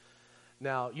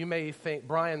Now, you may think,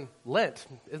 Brian, Lent,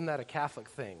 isn't that a Catholic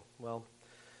thing? Well,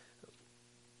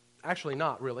 actually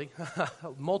not really.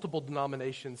 Multiple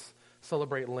denominations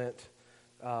celebrate Lent.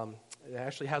 It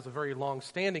actually has a very long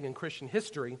standing in Christian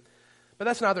history, but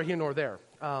that's neither here nor there.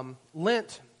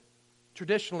 Lent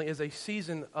traditionally is a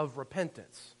season of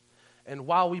repentance. And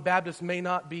while we Baptists may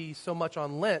not be so much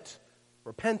on Lent,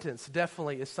 repentance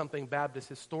definitely is something Baptists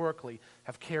historically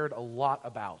have cared a lot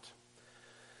about.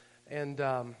 And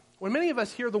when many of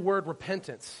us hear the word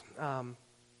repentance,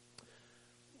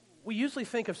 we usually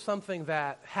think of something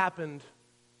that happened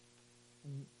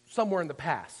somewhere in the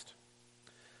past.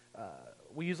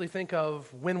 We usually think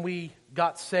of when we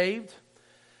got saved.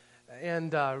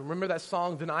 And remember that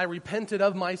song, "Then I repented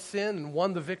of my sin and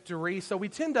won the victory." So we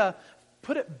tend to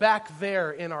put it back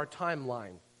there in our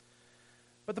timeline.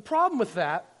 But the problem with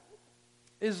that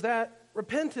is that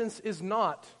repentance is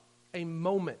not a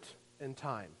moment in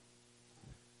time.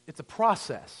 It's a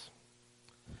process.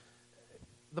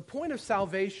 The point of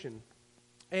salvation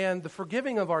and the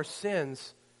forgiving of our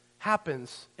sins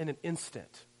happens in an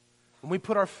instant when we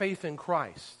put our faith in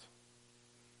Christ.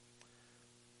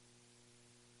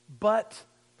 But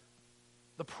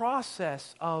the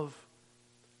process of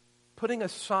putting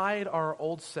aside our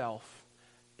old self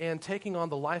and taking on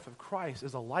the life of Christ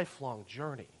is a lifelong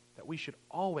journey that we should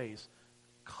always,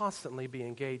 constantly be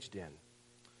engaged in.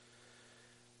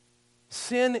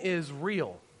 Sin is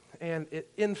real, and it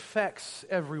infects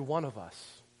every one of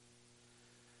us.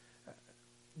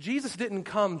 Jesus didn't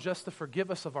come just to forgive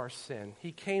us of our sin.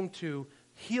 He came to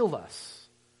heal us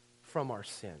from our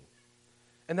sin.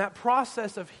 And that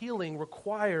process of healing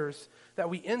requires that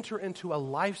we enter into a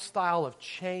lifestyle of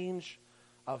change,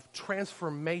 of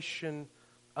transformation,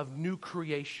 of new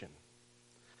creation.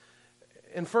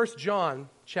 In 1 John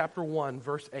chapter 1,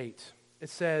 verse 8, it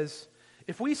says,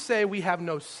 "If we say we have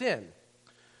no sin,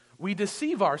 we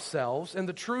deceive ourselves, and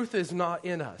the truth is not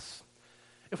in us.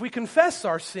 If we confess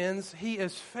our sins, He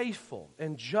is faithful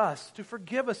and just to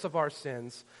forgive us of our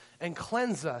sins and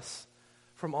cleanse us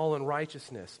from all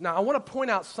unrighteousness." Now, I want to point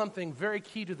out something very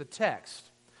key to the text.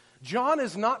 John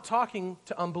is not talking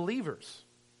to unbelievers.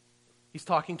 He's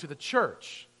talking to the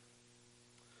church.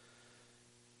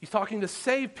 He's talking to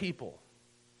saved people.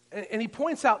 And he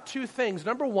points out two things.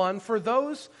 Number one, for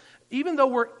those, even though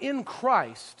we're in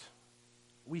Christ,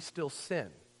 we still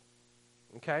sin.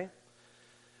 Okay?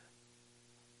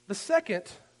 The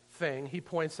second thing he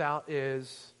points out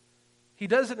is he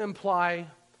doesn't imply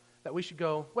that we should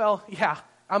go, well, yeah,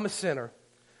 I'm a sinner,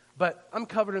 but I'm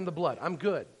covered in the blood. I'm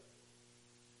good.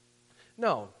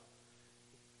 No.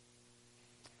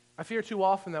 I fear too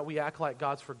often that we act like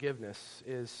God's forgiveness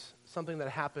is something that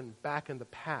happened back in the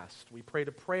past. We prayed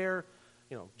a prayer,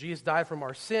 Jesus died from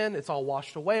our sin, it's all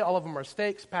washed away, all of them are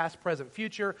mistakes, past, present,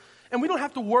 future, and we don't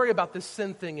have to worry about this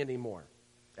sin thing anymore.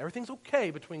 Everything's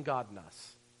okay between God and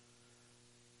us.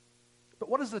 But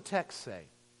what does the text say?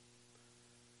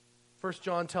 1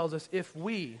 John tells us if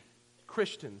we,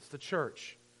 Christians, the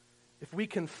church, if we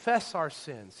confess our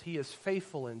sins, He is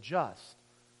faithful and just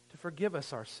to forgive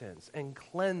us our sins and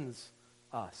cleanse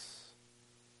us.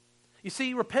 You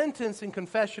see, repentance and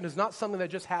confession is not something that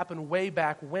just happened way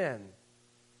back when.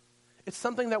 It's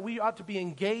something that we ought to be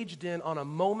engaged in on a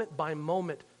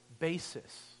moment-by-moment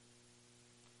basis.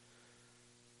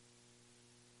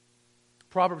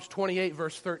 Proverbs 28,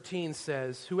 verse 13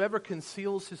 says, "Whoever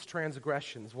conceals his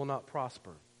transgressions will not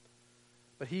prosper,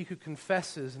 but he who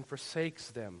confesses and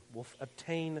forsakes them will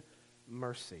obtain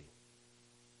mercy."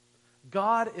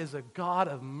 God is a God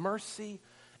of mercy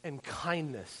and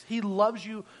kindness. He loves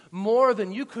you more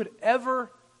than you could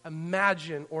ever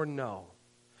imagine or know.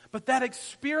 But that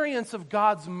experience of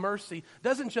God's mercy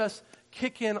doesn't just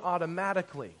kick in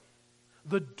automatically.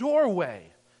 The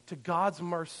doorway to God's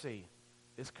mercy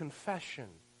is confession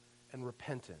and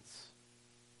repentance.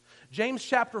 James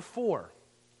chapter 4,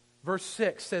 verse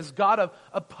 6 says, "God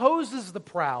opposes the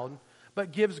proud,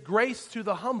 but gives grace to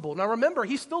the humble." Now remember,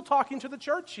 he's still talking to the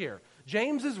church here.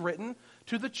 James is written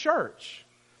to the church.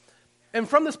 And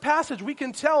from this passage, we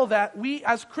can tell that we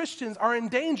as Christians are in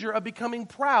danger of becoming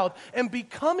proud and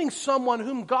becoming someone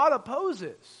whom God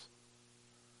opposes.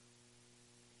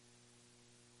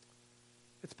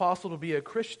 It's possible to be a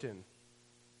Christian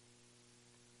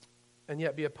and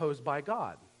yet be opposed by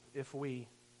God if we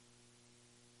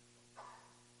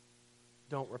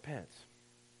don't repent.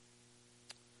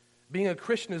 Being a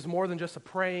Christian is more than just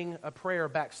praying a prayer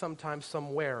back sometime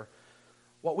somewhere.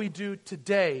 What we do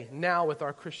today, now with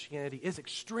our Christianity, is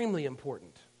extremely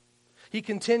important. He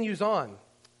continues on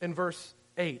in verse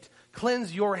 8.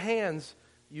 "Cleanse your hands,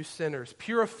 you sinners.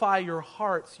 Purify your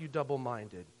hearts, you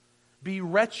double-minded. be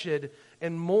wretched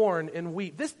and mourn and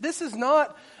weep. This is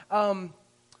not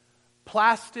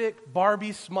plastic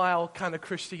Barbie smile kind of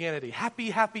Christianity. Happy,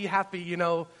 happy, happy,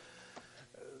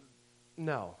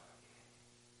 No.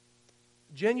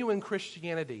 Genuine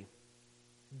Christianity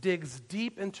digs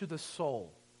deep into the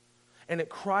soul and it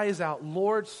cries out,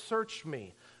 Lord, search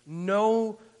me,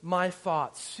 know my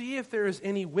thoughts, see if there is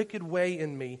any wicked way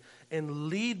in me, and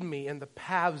lead me in the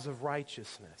paths of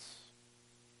righteousness.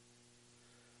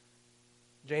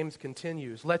 James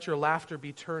continues, let your laughter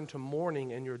be turned to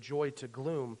mourning and your joy to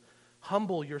gloom.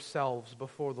 Humble yourselves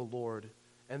before the Lord.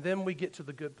 And then we get to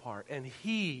the good part, and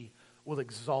He will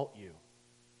exalt you.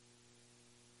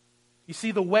 You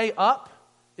see, the way up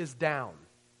is down.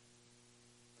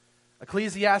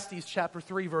 Ecclesiastes chapter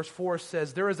 3, verse 4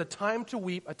 says, there is a time to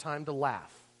weep, a time to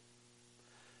laugh.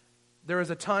 There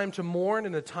is a time to mourn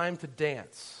and a time to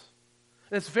dance.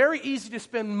 And it's very easy to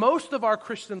spend most of our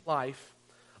Christian life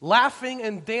laughing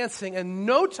and dancing and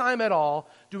no time at all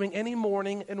doing any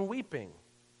mourning and weeping.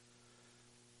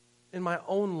 In my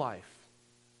own life,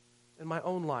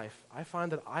 I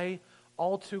find that I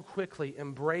all too quickly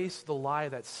embrace the lie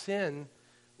that sin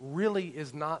really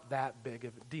is not that big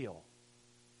of a deal.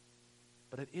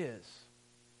 But it is.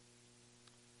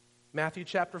 Matthew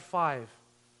chapter 5,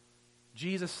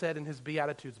 Jesus said in his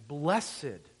Beatitudes,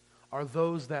 blessed are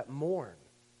those that mourn,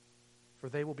 for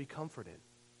they will be comforted.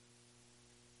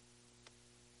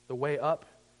 The way up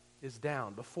is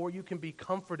down. Before you can be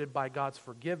comforted by God's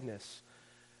forgiveness,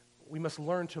 we must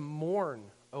learn to mourn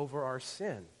over our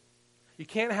sin. You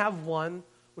can't have one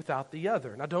without the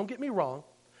other. Now, don't get me wrong.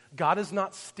 God is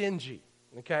not stingy,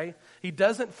 okay? He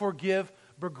doesn't forgive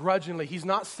begrudgingly. He's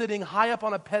not sitting high up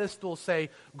on a pedestal say,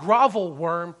 grovel,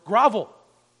 worm, grovel.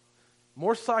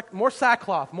 More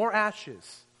sackcloth, more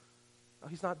ashes. No,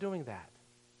 He's not doing that.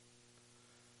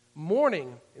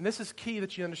 Mourning, and this is key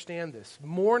that you understand this,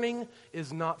 mourning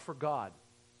is not for God.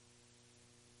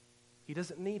 He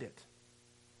doesn't need it.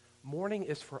 Mourning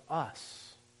is for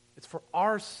us. It's for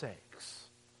our sakes.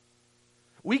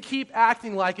 We keep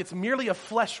acting like it's merely a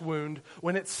flesh wound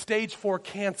when it's stage 4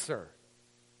 cancer.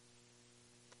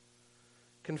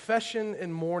 Confession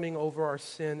and mourning over our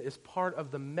sin is part of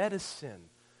the medicine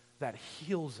that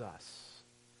heals us.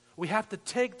 We have to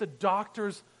take the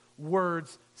doctor's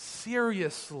words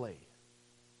seriously.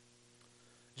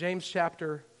 James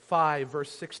chapter 5,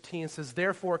 verse 16 says,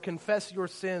 therefore confess your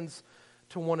sins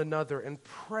to one another and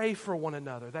pray for one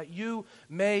another that you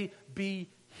may be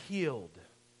healed.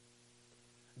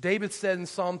 David said in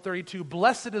Psalm 32,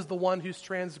 blessed is the one whose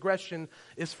transgression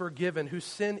is forgiven, whose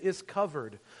sin is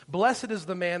covered. Blessed is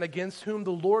the man against whom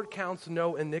the Lord counts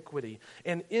no iniquity,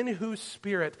 and in whose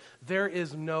spirit there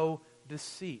is no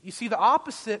deceit. You see, the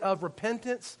opposite of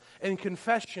repentance and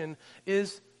confession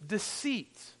is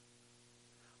deceit,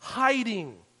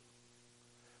 hiding.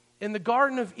 In the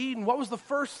Garden of Eden, what was the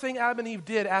first thing Adam and Eve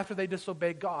did after they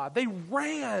disobeyed God? They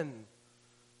ran.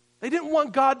 They didn't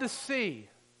want God to see.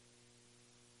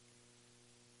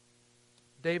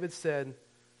 David said,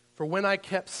 for when I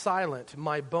kept silent,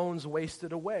 my bones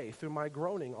wasted away through my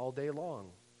groaning all day long.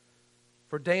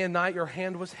 For day and night your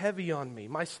hand was heavy on me.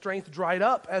 My strength dried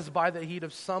up as by the heat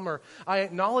of summer. I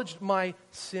acknowledged my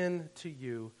sin to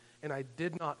you, and I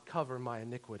did not cover my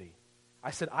iniquity. I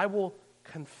said, I will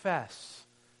confess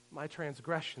my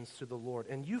transgressions to the Lord,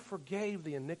 and you forgave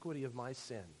the iniquity of my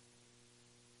sin.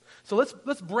 So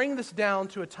let's bring this down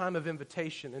to a time of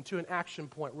invitation and to an action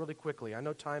point really quickly. I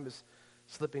know time is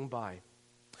slipping by.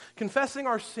 Confessing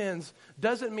our sins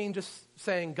doesn't mean just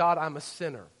saying, God, I'm a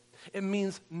sinner. It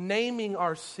means naming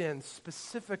our sins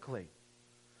specifically.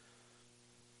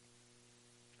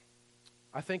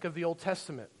 I think of the Old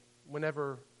Testament.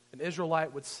 Whenever an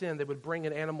Israelite would sin, they would bring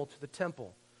an animal to the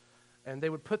temple. And they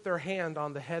would put their hand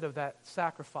on the head of that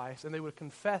sacrifice, and they would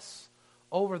confess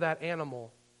over that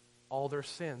animal all their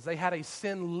sins. They had a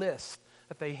sin list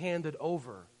that they handed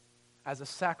over as a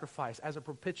sacrifice, as a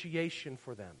propitiation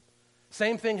for them.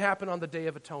 Same thing happened on the Day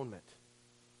of Atonement.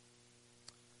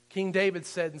 King David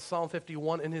said in Psalm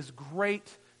 51, in his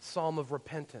great psalm of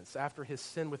repentance after his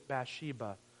sin with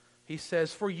Bathsheba, he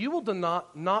says, for you will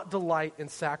not delight in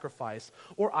sacrifice,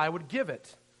 or I would give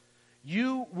it.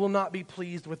 You will not be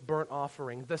pleased with burnt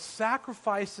offering. The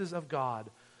sacrifices of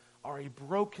God are a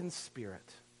broken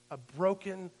spirit, a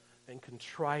broken and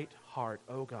contrite heart,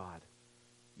 O God,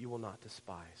 you will not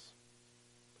despise.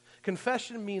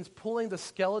 Confession means pulling the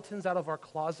skeletons out of our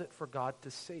closet for God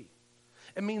to see.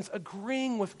 It means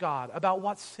agreeing with God about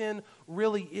what sin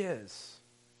really is.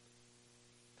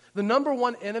 The number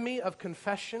one enemy of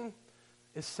confession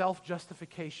is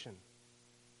self-justification.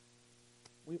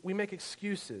 We make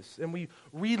excuses, and we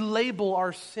relabel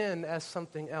our sin as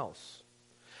something else.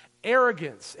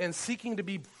 Arrogance and seeking to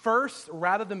be first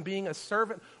rather than being a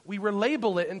servant, we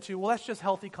relabel it into, well, that's just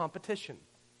healthy competition.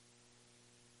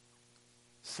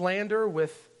 Slander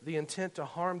with the intent to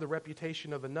harm the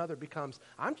reputation of another becomes,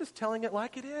 I'm just telling it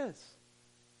like it is.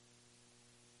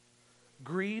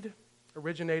 Greed,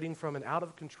 originating from an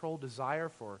out-of-control desire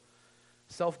for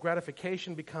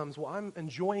self-gratification, becomes, well, I'm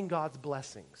enjoying God's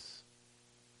blessings.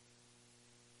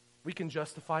 We can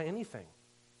justify anything.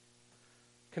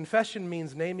 Confession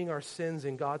means naming our sins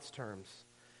in God's terms.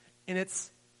 And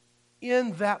it's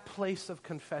in that place of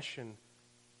confession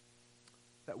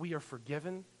that we are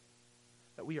forgiven,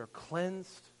 that we are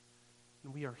cleansed,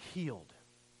 and we are healed.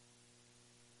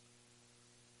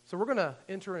 So we're going to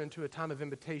enter into a time of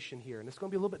invitation here, and it's going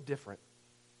to be a little bit different.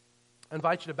 I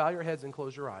invite you to bow your heads and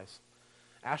close your eyes.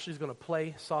 Ashley's going to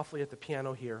play softly at the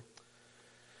piano here.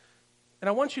 And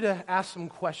I want you to ask some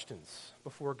questions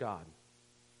before God.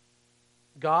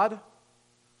 God,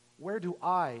 where do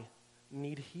I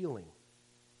need healing?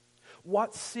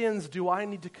 What sins do I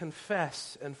need to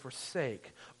confess and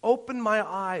forsake? Open my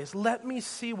eyes. Let me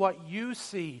see what you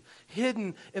see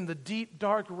hidden in the deep,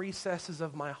 dark recesses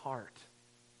of my heart.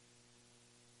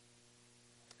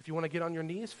 If you want to get on your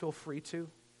knees, feel free to.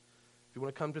 If you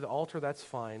want to come to the altar, that's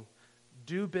fine.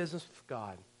 Do business with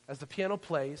God. As the piano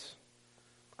plays,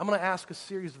 I'm going to ask a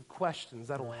series of questions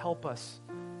that will help us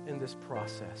in this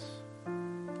process.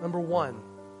 Number one,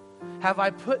 have I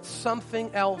put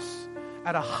something else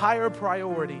at a higher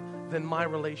priority than my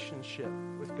relationship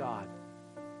with God?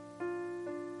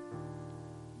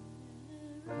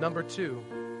 Number two,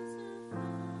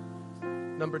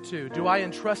 do I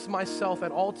entrust myself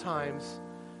at all times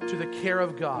to the care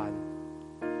of God?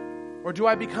 Or do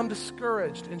I become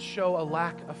discouraged and show a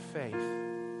lack of faith?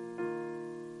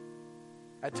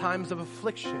 At times of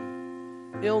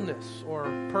affliction, illness, or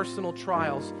personal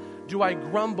trials, do I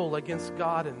grumble against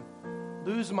God and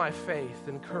lose my faith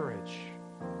and courage?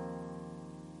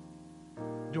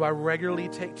 Do I regularly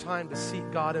take time to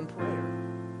seek God in prayer?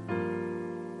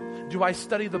 Do I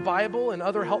study the Bible and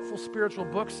other helpful spiritual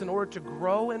books in order to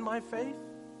grow in my faith?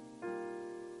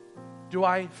 Do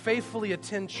I faithfully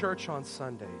attend church on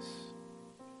Sundays?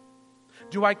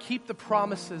 Do I keep the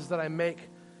promises that I make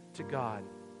to God?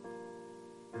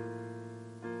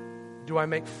 Do I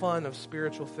make fun of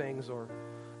spiritual things or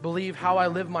believe how I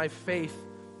live my faith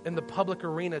in the public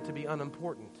arena to be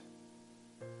unimportant?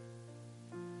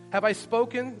 Have I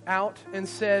spoken out and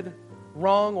said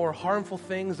wrong or harmful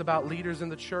things about leaders in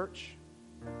the church?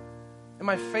 Am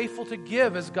I faithful to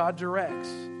give as God directs?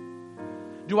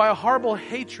 Do I harbor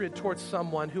hatred towards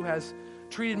someone who has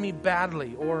treated me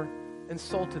badly or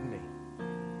insulted me?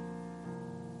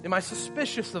 Am I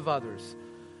suspicious of others,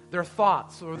 their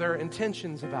thoughts or their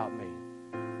intentions about me?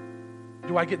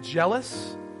 Do I get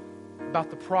jealous about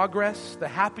the progress, the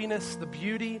happiness, the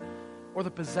beauty, or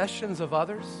the possessions of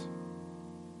others?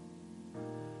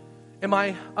 Am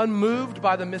I unmoved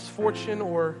by the misfortune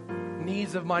or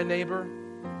needs of my neighbor?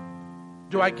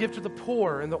 Do I give to the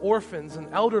poor and the orphans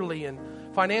and elderly and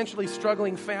financially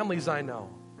struggling families I know?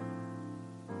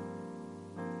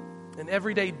 In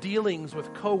everyday dealings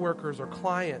with coworkers or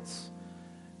clients,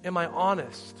 am I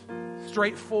honest,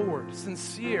 straightforward,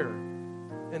 sincere,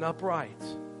 and upright?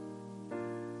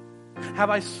 Have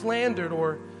I slandered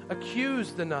or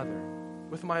accused another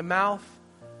with my mouth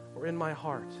or in my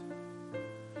heart?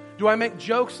 Do I make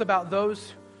jokes about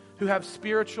those who have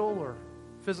spiritual or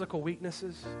physical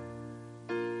weaknesses?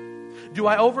 Do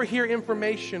I overhear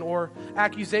information or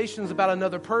accusations about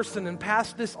another person and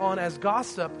pass this on as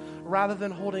gossip rather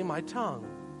than holding my tongue?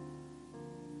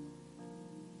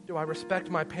 Do I respect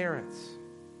my parents?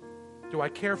 Do I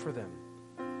care for them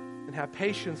and have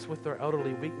patience with their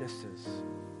elderly weaknesses?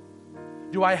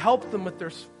 Do I help them with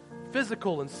their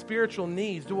physical and spiritual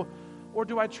needs? Or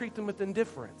do I treat them with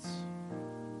indifference?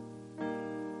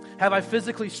 Have I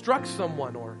physically struck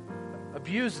someone or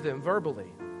abused them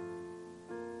verbally?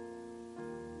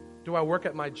 Do I work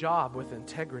at my job with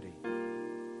integrity?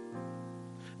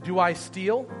 Do I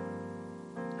steal?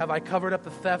 Have I covered up the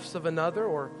thefts of another,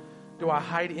 or do I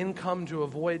hide income to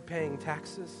avoid paying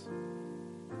taxes?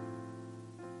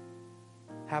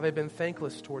 Have I been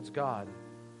thankless towards God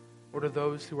or to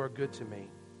those who are good to me?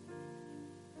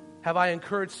 Have I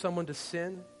encouraged someone to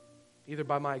sin, either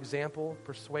by my example,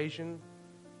 persuasion,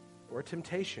 or a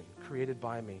temptation created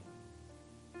by me?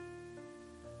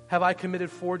 Have I committed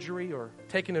forgery or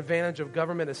taken advantage of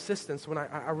government assistance when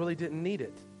I really didn't need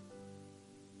it?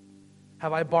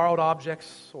 Have I borrowed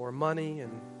objects or money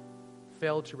and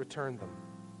failed to return them?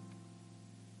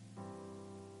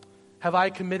 Have I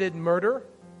committed murder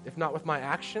If not with my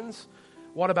actions,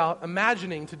 what about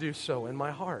imagining to do so in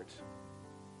my heart?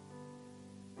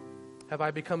 Have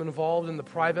I become involved in the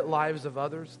private lives of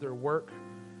others, their work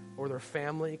or their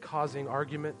family, causing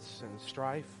arguments and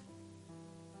strife?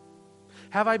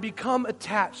 Have I become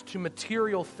attached to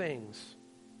material things?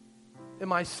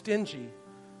 Am I stingy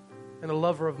and a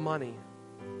lover of money?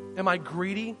 Am I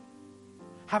greedy?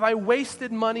 Have I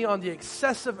wasted money on the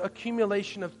excessive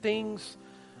accumulation of things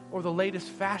or the latest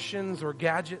fashions or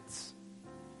gadgets?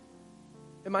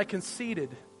 Am I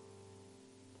conceited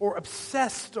or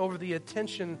obsessed over the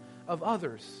attention of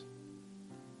others?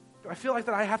 Do I feel like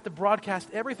that I have to broadcast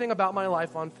everything about my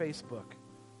life on Facebook?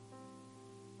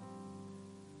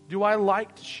 Do I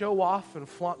like to show off and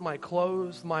flaunt my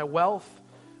clothes, my wealth,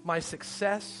 my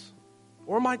success,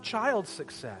 or my child's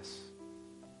success?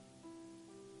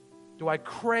 Do I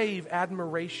crave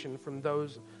admiration from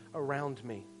those around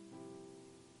me?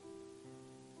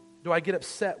 Do I get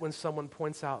upset when someone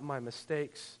points out my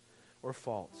mistakes or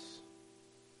faults?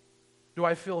 Do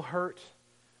I feel hurt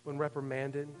when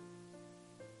reprimanded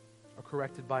or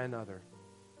corrected by another?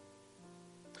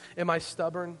 Am I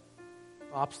stubborn,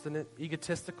 obstinate,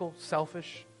 egotistical,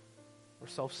 selfish, or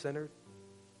self-centered?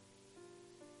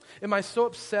 Am I so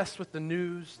obsessed with the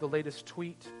news, the latest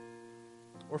tweet,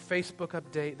 or Facebook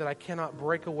update that I cannot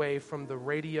break away from the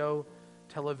radio,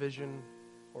 television,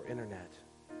 or internet?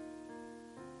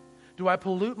 Do I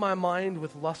pollute my mind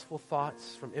with lustful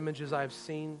thoughts from images I have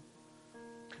seen?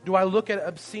 Do I look at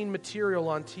obscene material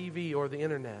on TV or the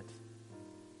internet?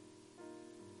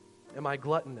 Am I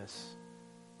gluttonous,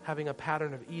 having a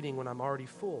pattern of eating when I'm already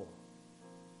full?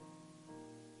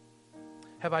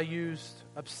 Have I used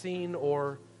obscene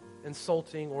or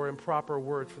insulting or improper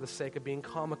words for the sake of being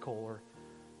comical or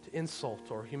to insult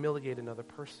or humiliate another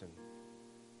person?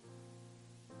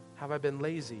 Have I been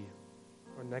lazy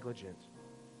or negligent?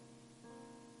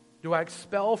 Do I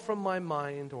expel from my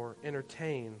mind or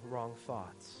entertain wrong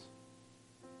thoughts?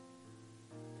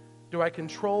 Do I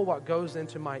control what goes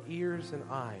into my ears and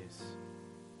eyes?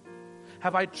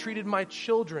 Have I treated my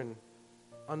children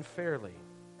unfairly?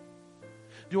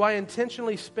 Do I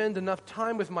intentionally spend enough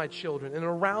time with my children and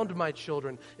around my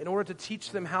children in order to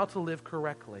teach them how to live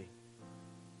correctly?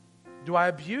 Do I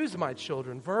abuse my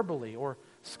children verbally or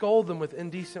scold them with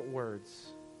indecent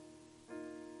words?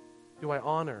 Do I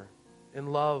honor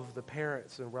and love the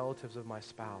parents and relatives of my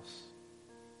spouse?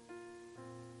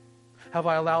 Have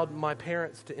I allowed my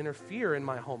parents to interfere in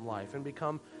my home life and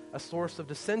become a source of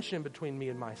dissension between me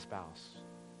and my spouse?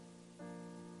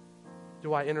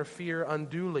 Do I interfere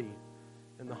unduly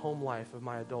in the home life of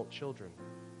my adult children?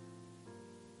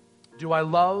 Do I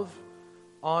love,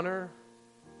 honor,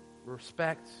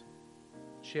 respect,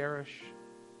 cherish,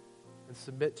 and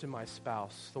submit to my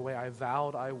spouse the way I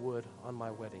vowed I would on my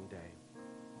wedding day?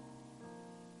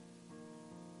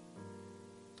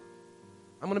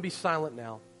 I'm going to be silent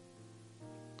now.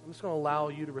 I'm just going to allow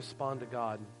you to respond to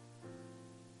God.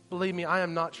 Believe me, I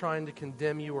am not trying to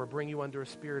condemn you or bring you under a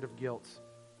spirit of guilt.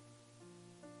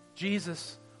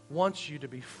 Jesus wants you to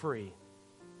be free.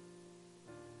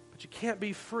 But you can't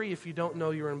be free if you don't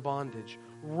know you're in bondage.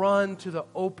 Run to the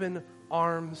open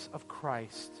arms of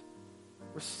Christ.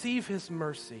 Receive His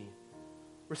mercy.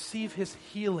 Receive His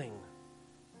healing.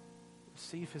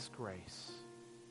 Receive His grace.